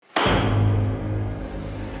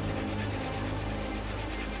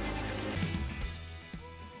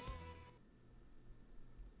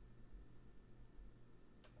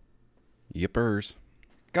Yippers.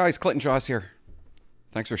 Guys, Clinton Jaws here.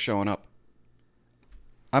 Thanks for showing up.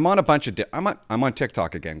 I'm on a bunch of... I'm on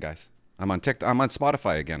TikTok again, guys. I'm on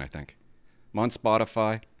Spotify again, I think. I'm on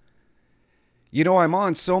Spotify. You know, I'm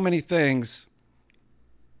on so many things.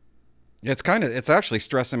 It's actually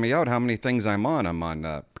stressing me out how many things I'm on. I'm on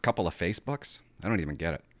a couple of Facebooks. I don't even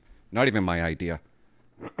get it. Not even my idea.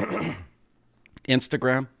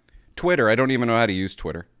 Instagram. Twitter. I don't even know how to use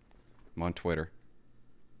Twitter. I'm on Twitter.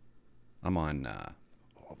 I'm on,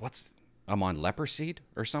 I'm on Leperseed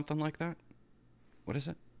or something like that. What is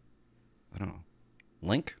it? I don't know.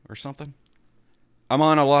 Link or something? I'm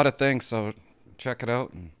on a lot of things, so check it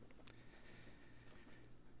out. And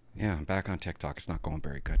yeah, I'm back on TikTok. It's not going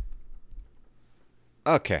very good.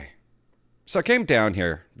 Okay. So I came down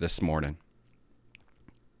here this morning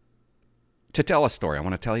to tell a story. I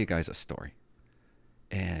want to tell you guys a story.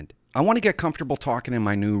 And I want to get comfortable talking in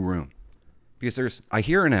my new room. Because I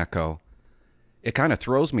hear an echo. It kind of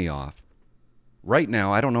throws me off. Right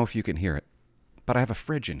now, I don't know if you can hear it, but I have a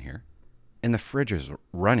fridge in here. And the fridge is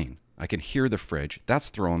running. I can hear the fridge. That's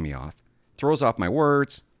throwing me off. Throws off my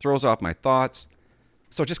words. Throws off my thoughts.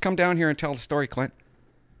 So just come down here and tell the story, Clint.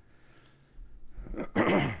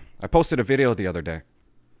 I posted a video the other day.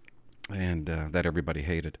 And that everybody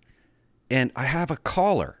hated. And I have a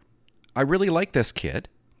caller. I really like this kid.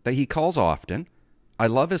 That he calls often. I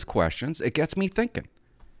love his questions. It gets me thinking.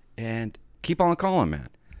 And keep on calling, man.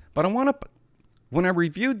 But when I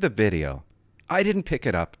reviewed the video, I didn't pick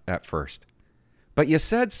it up at first. But you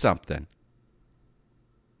said something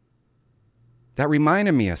that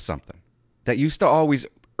reminded me of something that used to always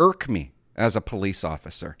irk me as a police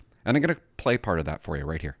officer. And I'm going to play part of that for you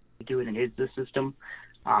right here. Do it in the system.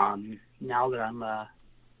 Now that I'm a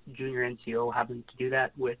junior NCO, having to do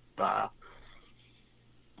that with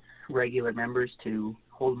regular members to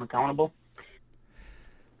hold them accountable.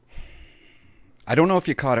 I don't know if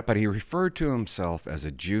you caught it, but he referred to himself as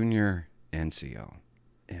a junior NCO.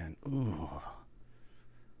 And, ooh.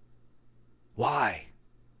 Why?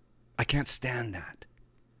 I can't stand that.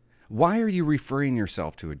 Why are you referring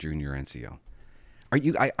yourself to a junior NCO?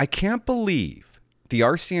 I can't believe the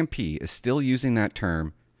RCMP is still using that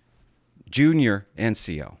term, junior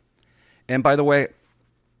NCO. And by the way,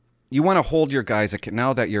 you want to hold your guys,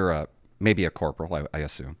 now that you're maybe a corporal, I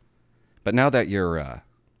assume, but now that you're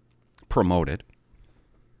promoted,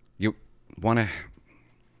 you want to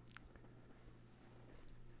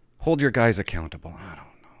hold your guys accountable. I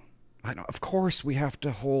don't know. Of course we have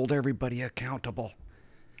to hold everybody accountable,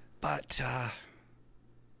 but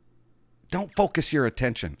don't focus your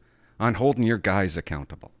attention on holding your guys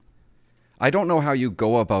accountable. I don't know how you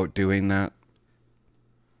go about doing that.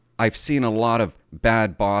 I've seen a lot of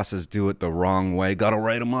bad bosses do it the wrong way. Got to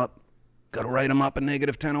write them up. Got to write them up a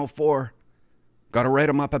negative 1004. Got to write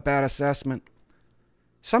them up a bad assessment.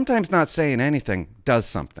 Sometimes not saying anything does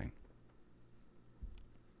something.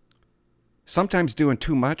 Sometimes doing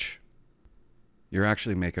too much, you're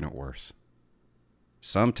actually making it worse.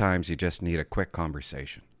 Sometimes you just need a quick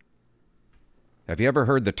conversation. Have you ever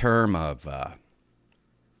heard the term of,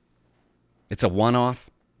 it's a one-off?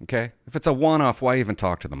 Okay? If it's a one-off, why even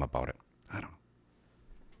talk to them about it? I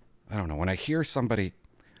don't know. When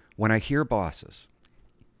I hear bosses,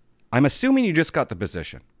 I'm assuming you just got the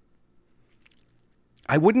position.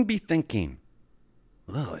 I wouldn't be thinking,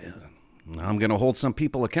 well, I'm going to hold some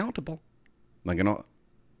people accountable. I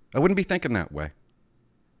wouldn't be thinking that way.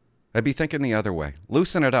 I'd be thinking the other way.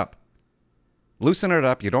 Loosen it up. Loosen it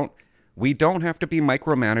up. We don't have to be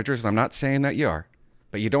micromanagers. I'm not saying that you are,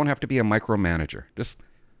 but you don't have to be a micromanager. Just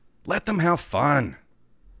let them have fun.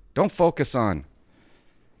 Don't focus on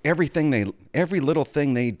every little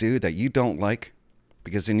thing they do that you don't like,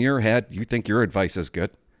 because in your head, you think your advice is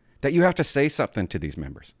good, that you have to say something to these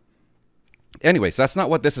members. Anyways, that's not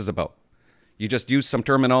what this is about. You just use some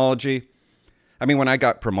terminology. I mean, when I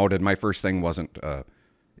got promoted, my first thing wasn't,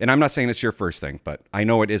 and I'm not saying it's your first thing, but I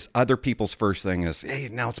know it is other people's first thing is, hey,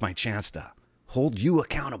 now it's my chance to hold you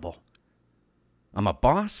accountable. I'm a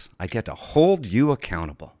boss. I get to hold you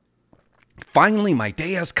accountable. Finally, my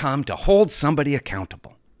day has come to hold somebody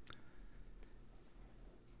accountable.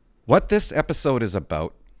 What this episode is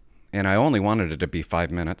about, and I only wanted it to be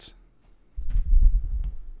 5 minutes,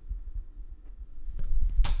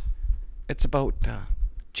 it's about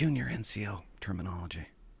junior NCO terminology.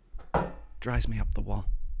 Drives me up the wall.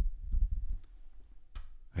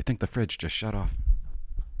 I think the fridge just shut off.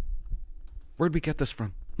 Where'd we get this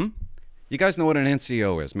from? You guys know what an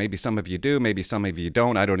NCO is. Maybe some of you do, maybe some of you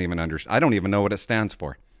don't. I don't even know what it stands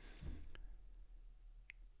for.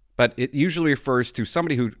 But it usually refers to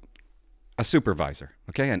somebody a supervisor,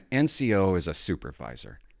 okay? An NCO is a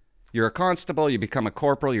supervisor. You're a constable, you become a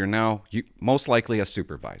corporal, you're now most likely a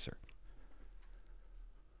supervisor.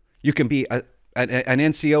 You can be an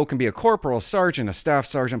NCO, can be a corporal, a sergeant, a staff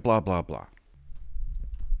sergeant, blah, blah, blah.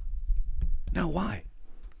 Now, why?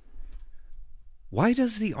 Why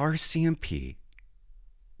does the RCMP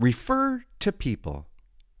refer to people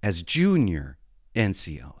as junior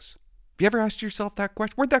NCOs? Have you ever asked yourself that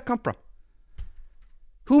question? Where'd that come from?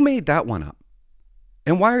 Who made that one up?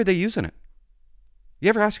 And why are they using it? You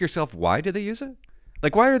ever ask yourself, why do they use it?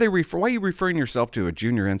 Like, why are you referring yourself to a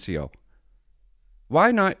junior NCO?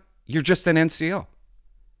 Why not, you're just an NCO?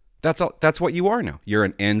 That's what you are now. You're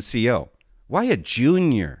an NCO. Why a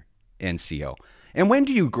junior NCO? And when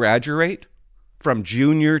do you graduate from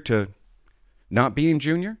junior to not being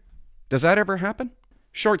junior? Does that ever happen?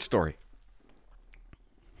 Short story.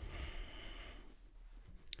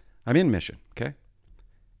 I'm in mission, okay?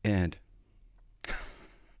 And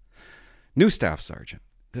new staff sergeant.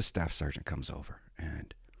 This staff sergeant comes over,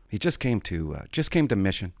 and he just came to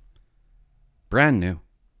mission, brand new.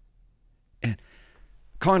 And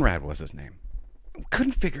Conrad was his name.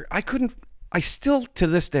 I still to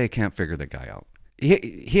this day can't figure the guy out.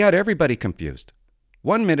 He had everybody confused.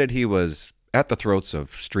 One minute he was at the throats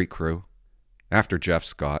of street crew after Jeff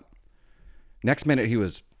Scott. Next minute he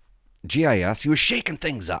was GIS. He was shaking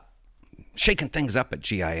things up at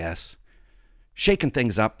GIS, shaking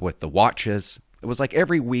things up with the watches. It was like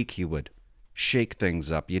every week he would shake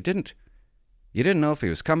things up. You didn't know if he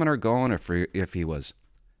was coming or going, or if he was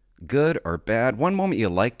good or bad. One moment you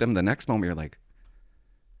liked him, the next moment you're like,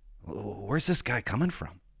 where's this guy coming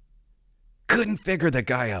from? Couldn't figure the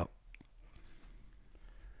guy out.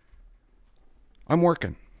 I'm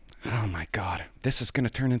working. Oh my God, this is going to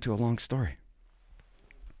turn into a long story.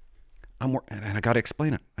 And I got to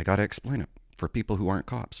explain it. For people who aren't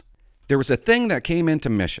cops. There was a thing that came into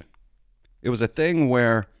mission. It was a thing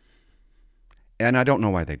where, and I don't know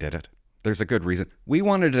why they did it. There's a good reason. We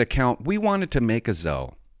wanted to make a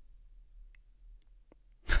ZO.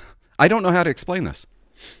 I don't know how to explain this.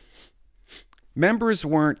 Members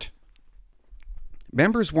weren't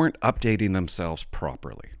updating themselves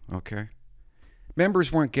properly, okay?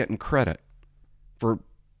 Members weren't getting credit for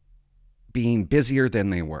being busier than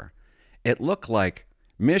they were. It looked like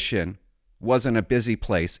mission wasn't a busy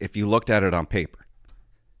place if you looked at it on paper,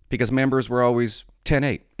 because members were always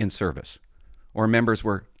 10-8 in service, or members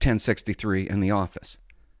were 10-63 in the office.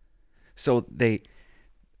 So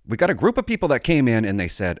we got a group of people that came in and they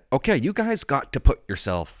said, okay, you guys got to put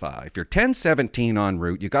yourself, if you're 10-17 en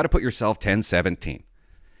route, you got to put yourself 10-17.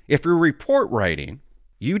 If you're report writing,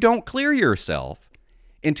 you don't clear yourself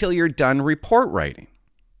until you're done report writing.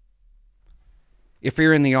 If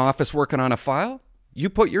you're in the office working on a file, you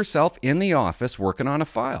put yourself in the office working on a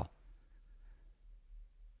file.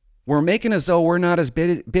 We're making as though we're not as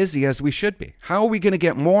busy as we should be. How are we going to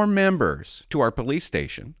get more members to our police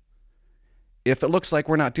station if it looks like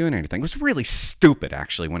we're not doing anything? It was really stupid,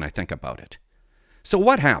 actually, when I think about it. So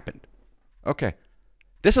what happened? Okay,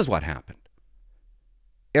 this is what happened.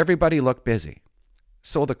 Everybody looked busy.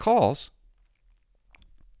 So the calls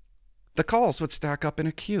would stack up in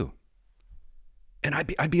a queue. And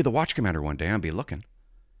I'd be the watch commander one day. I'd be looking.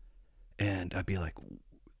 And I'd be like,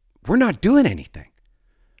 we're not doing anything.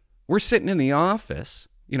 We're sitting in the office,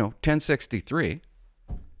 1063,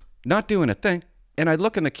 not doing a thing. And I'd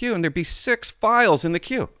look in the queue and there'd be 6 files in the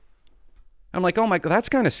queue. I'm like, oh my God, that's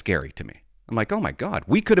kind of scary to me. I'm like, oh my God,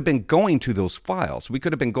 we could have been going to those files. We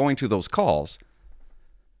could have been going to those calls.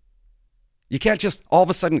 You can't just all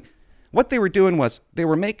of a sudden, what they were doing was they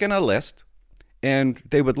were making a list and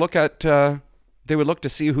they would look to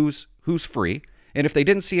see who's free. And if they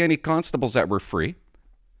didn't see any constables that were free,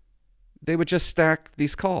 they would just stack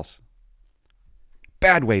these calls.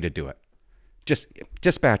 Bad way to do it. Just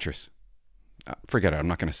dispatchers. Forget it. I'm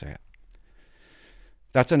not going to say it.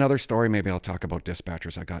 That's another story. Maybe I'll talk about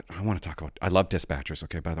dispatchers. I love dispatchers.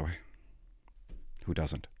 Okay, by the way. Who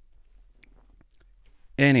doesn't?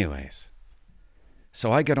 Anyways.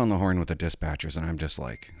 So I get on the horn with the dispatchers and I'm just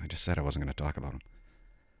like, I just said I wasn't going to talk about them.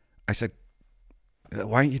 I said,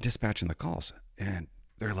 why aren't you dispatching the calls? And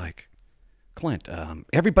they're like, Clint,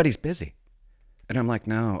 everybody's busy. And I'm like,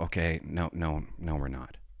 no, we're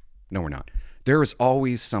not. No, we're not. There is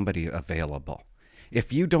always somebody available.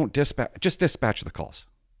 If you don't just dispatch the calls.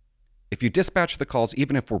 If you dispatch the calls,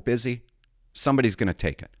 even if we're busy, somebody's going to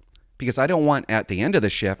take it. Because I don't want at the end of the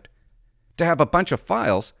shift to have a bunch of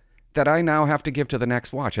files that I now have to give to the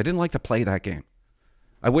next watch. I didn't like to play that game.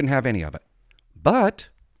 I wouldn't have any of it. But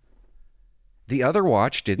the other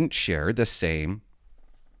watch didn't share the same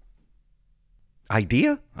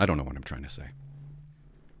idea? I don't know what I'm trying to say.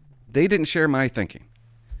 They didn't share my thinking.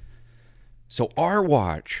 So our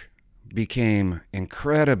watch became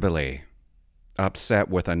incredibly upset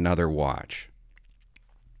with another watch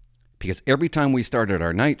because every time we started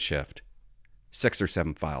our night shift, 6 or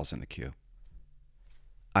 7 files in the queue.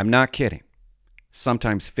 I'm not kidding.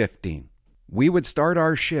 Sometimes 15. We would start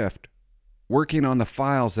our shift working on the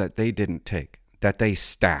files that they didn't take, that they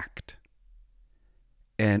stacked.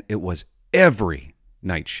 And it was every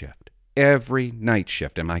night shift. Every night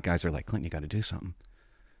shift. And my guys are like, Clint, you got to do something.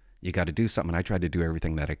 You got to do something. And I tried to do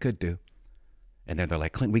everything that I could do. And then they're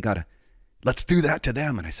like, Clint, let's do that to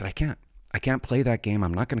them. And I said, I can't. I can't play that game.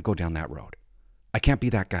 I'm not going to go down that road. I can't be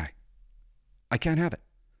that guy. I can't have it.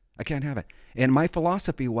 I can't have it. And my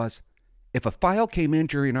philosophy was, if a file came in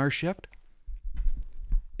during our shift,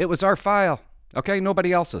 it was our file, okay?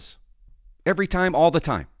 Nobody else's. Every time, all the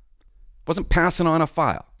time. Wasn't passing on a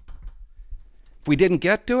file. If we didn't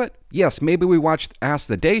get to it, yes, maybe we asked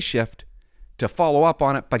the day shift to follow up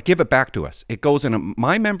on it, but give it back to us. It goes in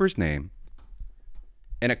my member's name,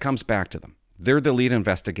 and it comes back to them. They're the lead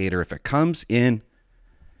investigator if it comes in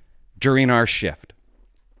during our shift.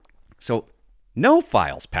 So no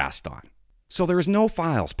files passed on. So there was no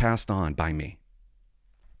files passed on by me.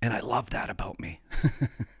 And I love that about me.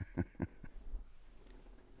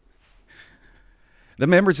 The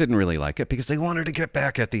members didn't really like it because they wanted to get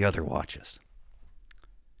back at the other watches.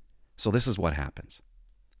 So this is what happens.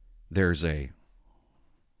 There's a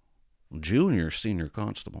junior senior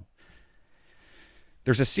constable.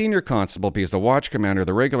 There's a senior constable because the watch commander,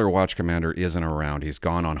 the regular watch commander, isn't around. He's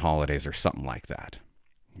gone on holidays or something like that.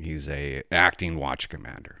 He's a acting watch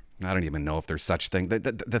commander. I don't even know if there's such thing.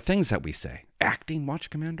 The things that we say. Acting watch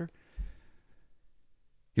commander?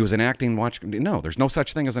 He was an acting watch... No, there's no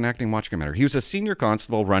such thing as an acting watch commander. He was a senior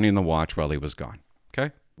constable running the watch while he was gone.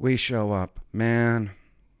 Okay? We show up. Man,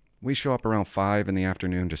 we show up around 5 in the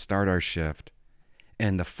afternoon to start our shift.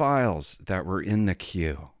 And the files that were in the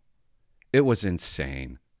queue, it was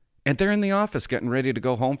insane. And they're in the office getting ready to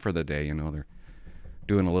go home for the day. You know, they're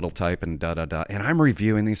doing a little type and da-da-da. And I'm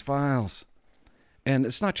reviewing these files. And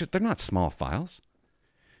it's not just, they're not small files.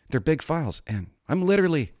 They're big files. And I'm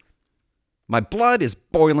literally, my blood is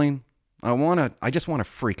boiling. I just want to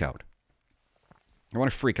freak out. I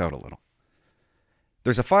want to freak out a little.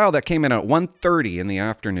 There's a file that came in at 1:30 in the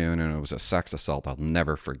afternoon, and it was a sex assault. I'll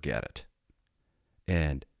never forget it.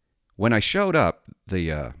 And when I showed up,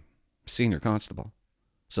 the senior constable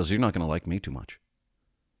says, "You're not going to like me too much."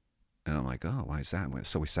 And I'm like, "Oh, why is that?"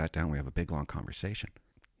 So we sat down. We have a big, long conversation.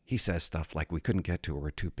 He says stuff like, "We couldn't get to it. We're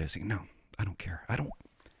too busy." No, I don't care.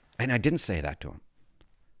 And I didn't say that to him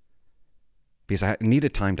because I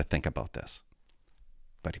needed time to think about this.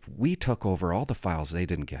 But we took over all the files they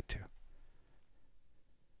didn't get to.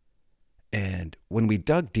 And when we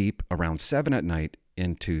dug deep around 7 at night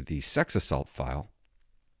into the sex assault file,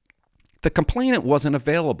 the complainant wasn't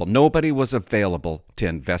available. Nobody was available to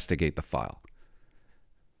investigate the file.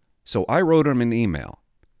 So I wrote him an email,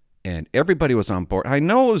 and everybody was on board. I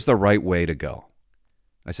know it was the right way to go.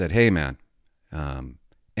 I said, "Hey, man,"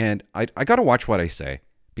 and I got to watch what I say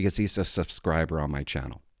because he's a subscriber on my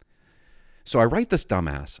channel. So I write this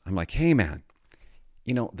dumbass. I'm like, "Hey, man,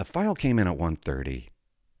 you know, the file came in at 1:30.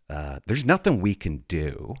 There's nothing we can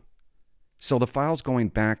do. So the file's going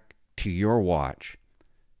back to your watch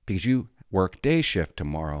because you work day shift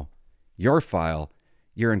tomorrow. Your file,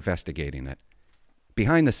 you're investigating it.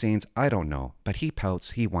 Behind the scenes, I don't know." But he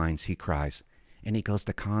pouts, he whines, he cries, and he goes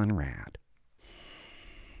to Conrad.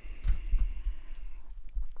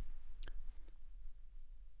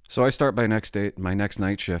 So I start my next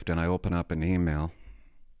night shift, and I open up an email,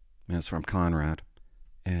 and it's from Conrad,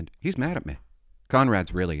 and he's mad at me.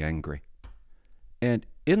 Conrad's really angry. And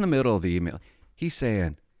in the middle of the email, he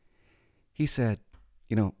said,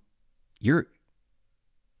 "You know,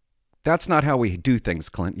 that's not how we do things,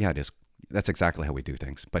 Clint." Yeah, it is. That's exactly how we do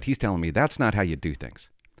things. But he's telling me that's not how you do things.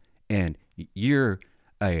 And you're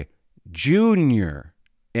a junior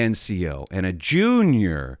NCO, and a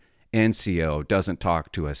junior NCO doesn't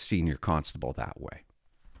talk to a senior constable that way.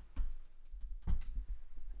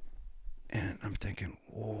 And I'm thinking,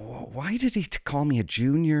 why did he call me a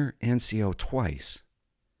junior NCO twice?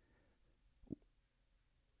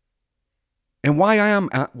 And why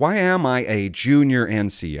am I a junior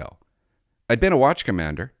NCO? I'd been a watch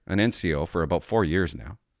commander, an NCO, for about 4 years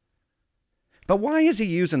now. But why is he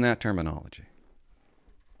using that terminology?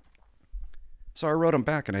 So I wrote him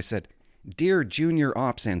back and I said, "Dear Junior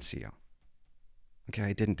Ops NCO." Okay,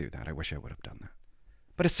 I didn't do that. I wish I would have done that.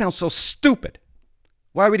 But it sounds so stupid.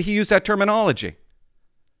 Why would he use that terminology?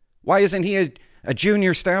 Why isn't he a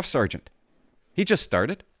junior staff sergeant? He just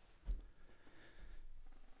started.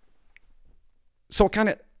 So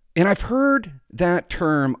And I've heard that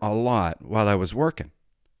term a lot while I was working.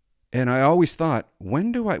 And I always thought,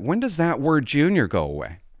 when does that word junior go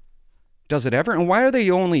away? Does it ever? And why do they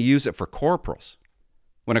only use it for corporals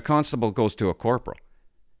when a constable goes to a corporal?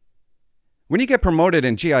 When you get promoted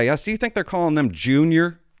in GIS, do you think they're calling them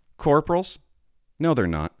junior corporals? No, they're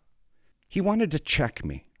not. He wanted to check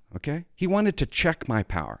me, okay? He wanted to check my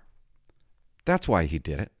power. That's why he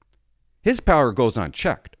did it. His power goes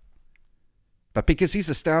unchecked. But because he's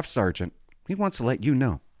a staff sergeant, he wants to let you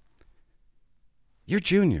know. You're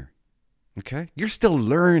junior, okay? You're still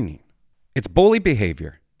learning. It's bully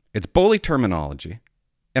behavior. It's bully terminology.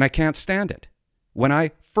 And I can't stand it. When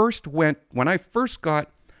I first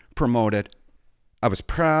got promoted, I was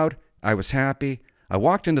proud. I was happy. I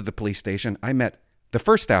walked into the police station. I met the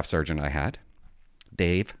first staff sergeant I had,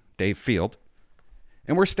 Dave Field.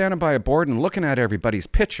 And we're standing by a board and looking at everybody's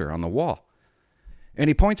picture on the wall. And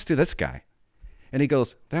he points to this guy. And he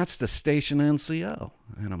goes, "That's the station NCO."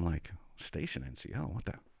 And I'm like, "Station NCO?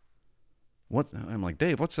 What? I'm like,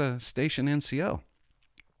 "Dave, what's a station NCO?"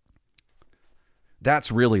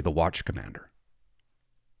 "That's really the watch commander."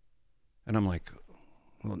 And I'm like,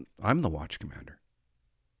 "Well, I'm the watch commander.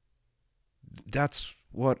 That's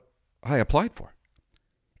what I applied for."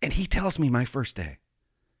 And he tells me my first day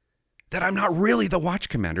that I'm not really the watch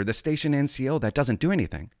commander. The station NCO that doesn't do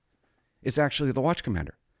anything is actually the watch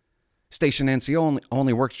commander. Station NCO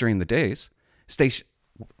only works during the days.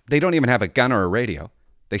 They don't even have a gun or a radio.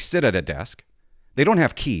 They sit at a desk. They don't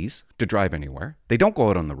have keys to drive anywhere. They don't go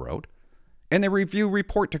out on the road. And they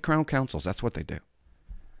report to Crown Councils. That's what they do.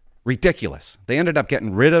 Ridiculous. They ended up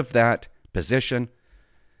getting rid of that position.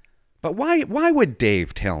 But why would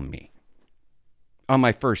Dave tell me on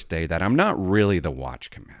my first day that I'm not really the watch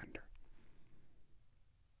commander?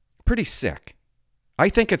 Pretty sick. I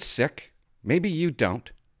think it's sick. Maybe you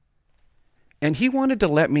don't. And he wanted to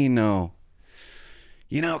let me know,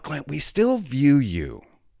 Clint, we still view you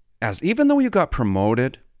as, even though you got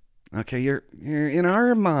promoted, okay, you're in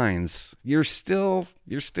our minds, you're still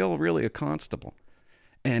really a constable.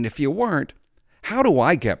 And if you weren't, how do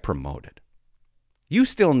I get promoted? You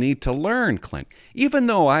still need to learn, Clint. Even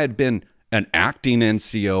though I had been an acting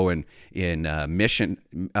NCO in Mission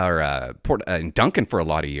or in Duncan for a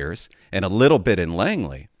lot of years and a little bit in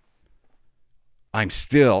Langley, I'm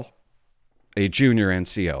still a junior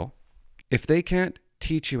NCO. If they can't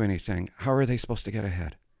teach you anything, how are they supposed to get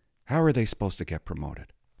ahead? How are they supposed to get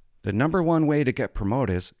promoted? The number one way to get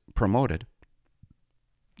promoted,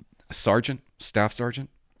 sergeant, staff sergeant,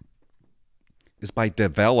 is by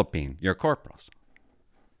developing your corporals.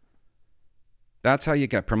 That's how you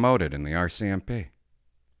get promoted in the RCMP.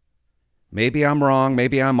 Maybe I'm wrong,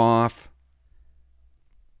 maybe I'm off,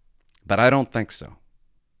 but I don't think so.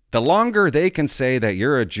 The longer they can say that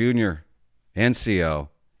you're a junior NCO,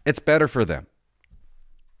 it's better for them.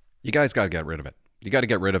 You guys got to get rid of it. You got to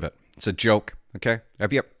get rid of it. It's a joke, okay?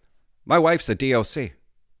 My wife's a DOC.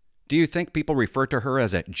 Do you think people refer to her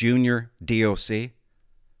as a junior DOC?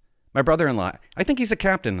 My brother-in-law, I think he's a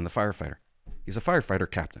captain in the firefighter. He's a firefighter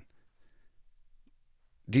captain.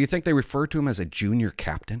 Do you think they refer to him as a junior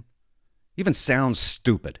captain? Even sounds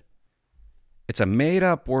stupid. It's a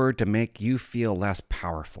made-up word to make you feel less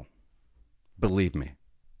powerful. Believe me.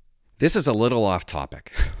 This is a little off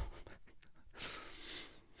topic.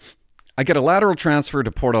 I get a lateral transfer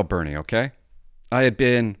to Port Alberni, okay? I had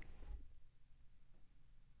been,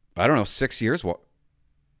 6 years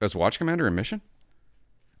as watch commander in Mission.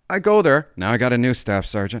 I go there. Now I got a new staff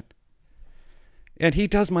sergeant. And he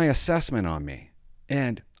does my assessment on me.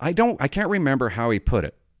 And I can't remember how he put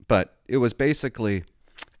it, but it was basically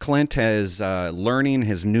Clint is learning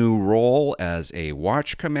his new role as a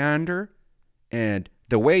watch commander. And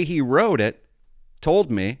the way he wrote it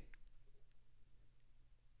told me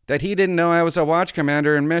that he didn't know I was a watch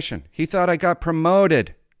commander in Mission. He thought I got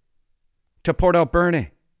promoted to Port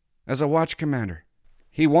Alberni as a watch commander.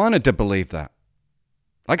 He wanted to believe that.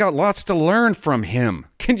 I got lots to learn from him.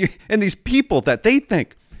 And these people that they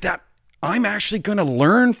think that I'm actually going to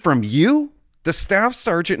learn from you, the staff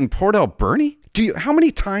sergeant in Port Alberni? How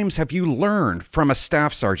many times have you learned from a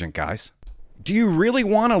staff sergeant, guys? Do you really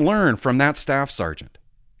want to learn from that staff sergeant?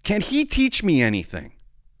 Can he teach me anything?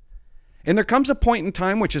 And there comes a point in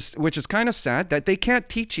time, which is kind of sad, that they can't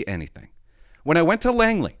teach you anything. When I went to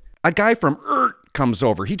Langley, a guy from comes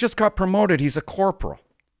over. He just got promoted. He's a corporal.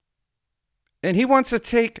 And he wants to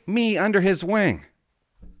take me under his wing.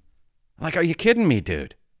 Like, are you kidding me,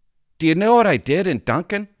 dude? Do you know what I did in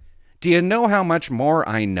Duncan? Do you know how much more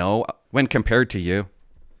I know when compared to you?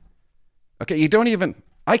 Okay,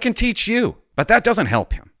 I can teach you, but that doesn't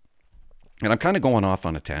help him. And I'm kind of going off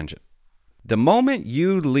on a tangent. The moment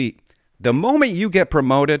you leave, the moment you get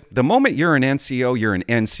promoted, the moment you're an NCO, you're an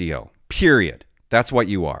NCO. Period. That's what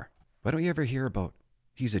you are. Why don't you ever hear about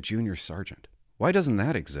he's a junior sergeant? Why doesn't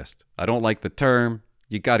that exist? I don't like the term.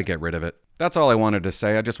 You got to get rid of it. That's all I wanted to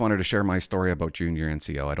say. I just wanted to share my story about junior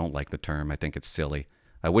NCO. I don't like the term. I think it's silly.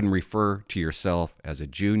 I wouldn't refer to yourself as a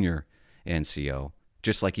junior NCO,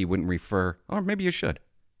 just like you wouldn't refer, or maybe you should.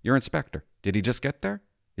 Your inspector. Did he just get there?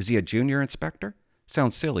 Is he a junior inspector?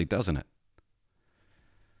 Sounds silly, doesn't it?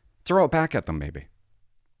 Throw it back at them, maybe.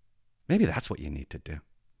 Maybe that's what you need to do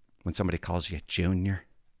when somebody calls you junior.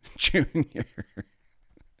 Junior.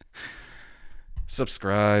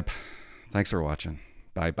 Subscribe. Thanks for watching.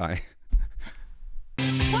 Bye-bye.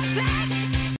 What's that?